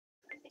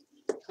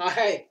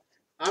Hi,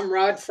 I'm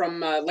Rod from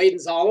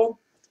Layden's Hollow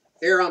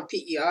here on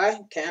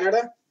PEI,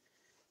 Canada.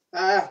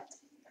 Uh,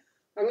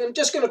 I'm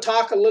just going to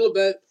talk a little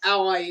bit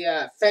how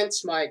I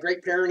fence my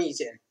Great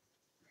Pyrenees in.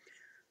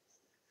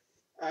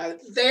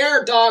 They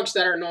are dogs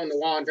that are known to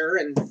wander,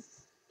 and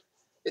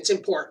it's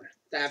important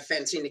to have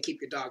fencing to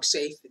keep your dog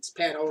safe. It's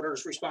pet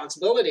owners'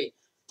 responsibility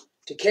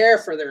to care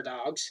for their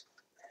dogs.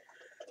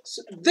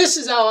 So this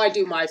is how I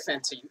do my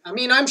fencing. I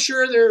mean, I'm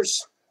sure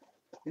there's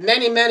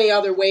many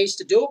other ways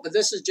to do it, but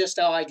this is just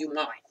how I do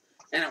mine,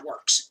 and it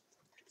works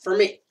for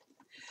me.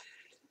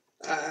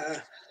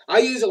 I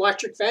use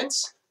electric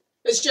fence.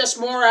 It's just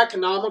more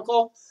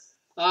economical.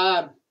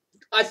 I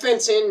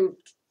fence in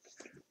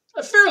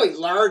a fairly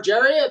large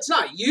area. It's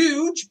not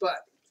huge, but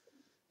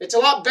it's a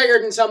lot bigger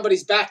than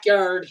somebody's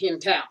backyard in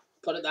town,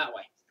 put it that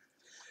way.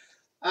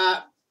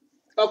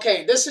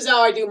 Okay, this is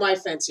how I do my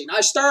fencing.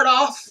 I start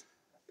off,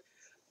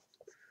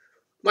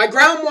 my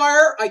ground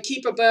wire, I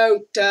keep about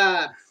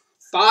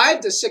 5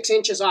 to 6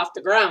 inches off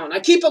the ground.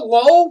 I keep it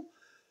low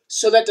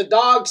so that the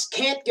dogs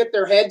can't get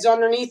their heads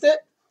underneath it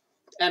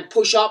and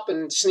push up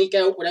and sneak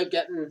out without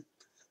getting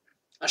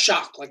a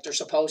shock like they're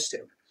supposed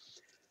to.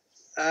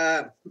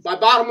 My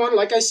bottom one,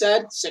 like I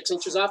said, 6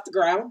 inches off the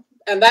ground,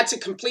 and that's a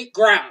complete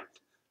ground.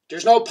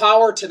 There's no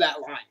power to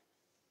that line.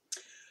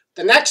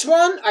 The next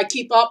one, I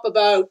keep up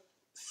about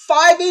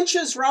 5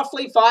 inches,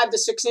 roughly 5 to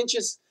 6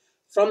 inches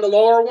from the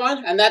lower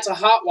one, and that's a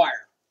hot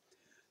wire.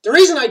 The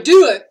reason I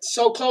do it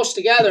so close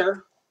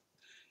together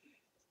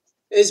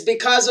is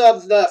because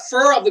of the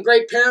fur of the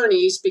Great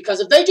Pyrenees,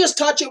 because if they just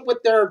touch it with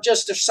the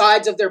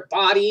sides of their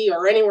body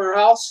or anywhere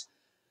else,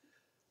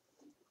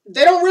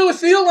 they don't really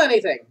feel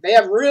anything. They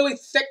have really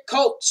thick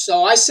coats,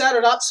 so I set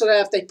it up so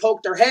that if they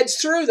poke their heads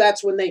through,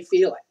 that's when they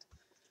feel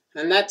it.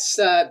 And that's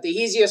the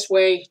easiest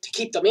way to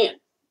keep them in.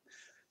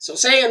 So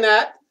saying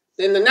that,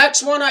 then the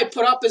next one I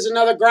put up is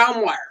another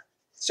ground wire.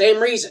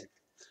 Same reason.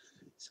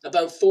 It's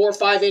about 4 or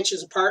 5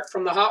 inches apart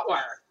from the hot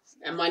wire.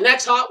 And my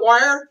next hot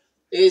wire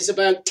is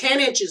about 10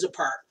 inches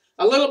apart.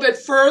 A little bit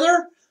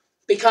further,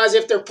 because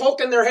if they're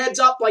poking their heads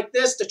up like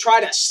this to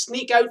try to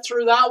sneak out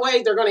through that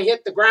way, they're going to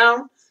hit the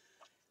ground.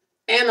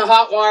 And the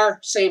hot wire,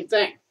 same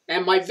thing.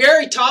 And my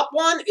very top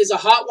one is a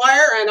hot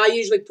wire, and I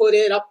usually put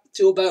it up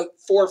to about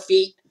 4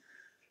 feet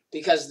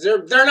because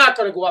they're not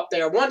going to go up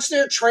there. Once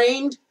they're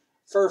trained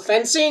for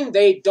fencing,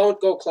 they don't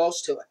go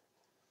close to it.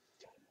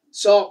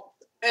 So,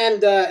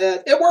 and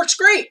it works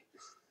great.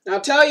 And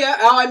I'll tell you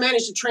how I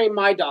managed to train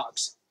my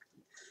dogs.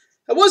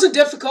 It wasn't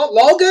difficult.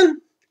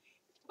 Logan,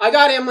 I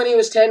got him when he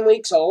was 10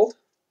 weeks old.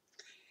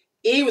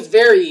 He was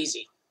very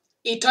easy.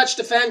 He touched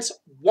the fence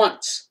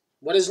once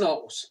with his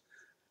nose.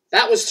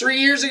 That was 3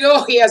 years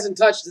ago. He hasn't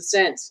touched it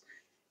since.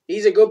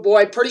 He's a good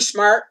boy, pretty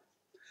smart,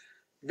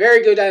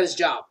 very good at his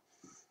job.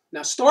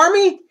 Now,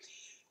 Stormy,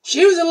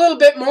 she was a little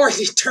bit more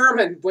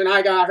determined when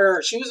I got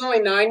her. She was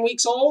only 9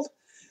 weeks old.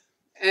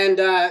 And,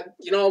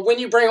 you know, when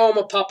you bring home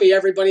a puppy,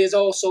 everybody is,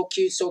 oh, so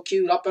cute,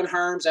 up in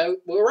arms, out.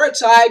 We were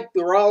outside.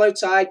 We were all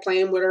outside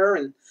playing with her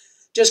and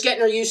just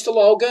getting her used to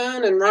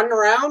Logan and running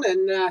around.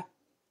 And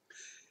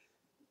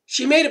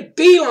she made a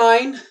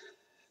beeline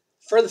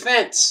for the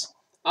fence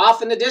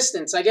off in the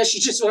distance. I guess she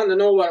just wanted to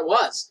know what it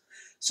was.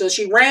 So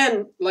she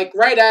ran, like,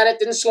 right at it,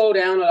 didn't slow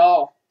down at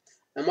all.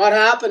 And what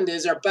happened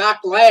is her back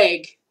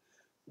leg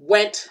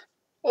went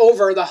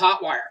over the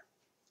hot wire.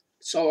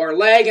 So her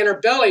leg and her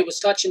belly was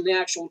touching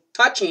the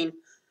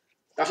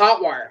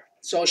hot wire.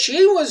 So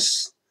she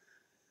was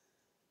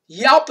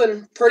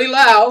yelping pretty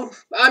loud.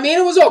 I mean,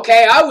 it was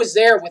okay. I was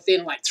there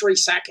within like 3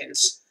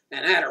 seconds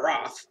and had her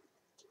off.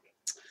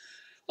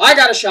 I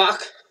got a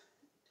shock.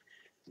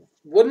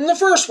 Wasn't the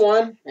first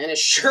one, and it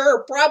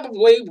sure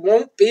probably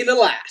won't be the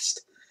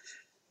last.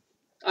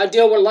 I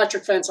deal with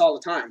electric fence all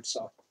the time,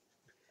 so.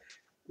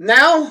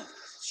 Now,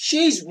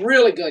 she's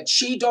really good.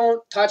 She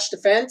don't touch the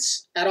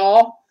fence at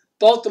all.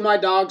 Both of my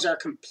dogs are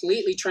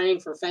completely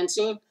trained for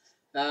fencing.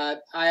 I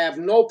have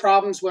no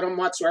problems with them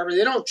whatsoever.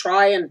 They don't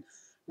try and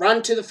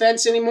run to the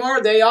fence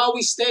anymore. They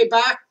always stay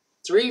back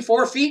 3 or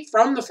 4 feet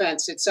from the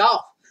fence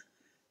itself.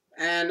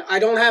 And I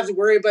don't have to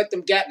worry about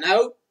them getting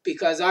out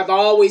because I've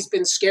always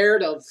been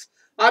scared of...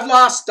 I've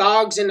lost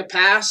dogs in the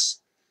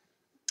past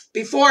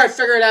before I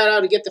figured out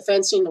how to get the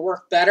fencing to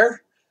work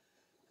better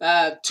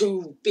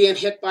to being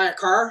hit by a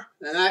car.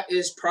 And that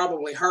is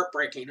probably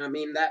heartbreaking. I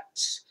mean,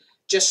 that's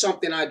just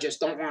something I just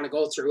don't want to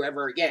go through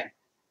ever again.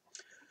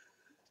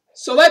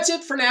 So that's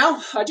it for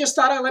now. I just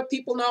thought I'd let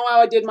people know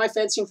how I did my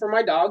fencing for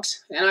my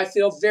dogs. And I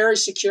feel very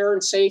secure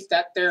and safe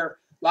that they're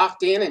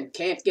locked in and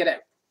can't get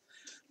out.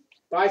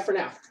 Bye for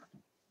now.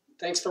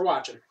 Thanks for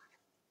watching.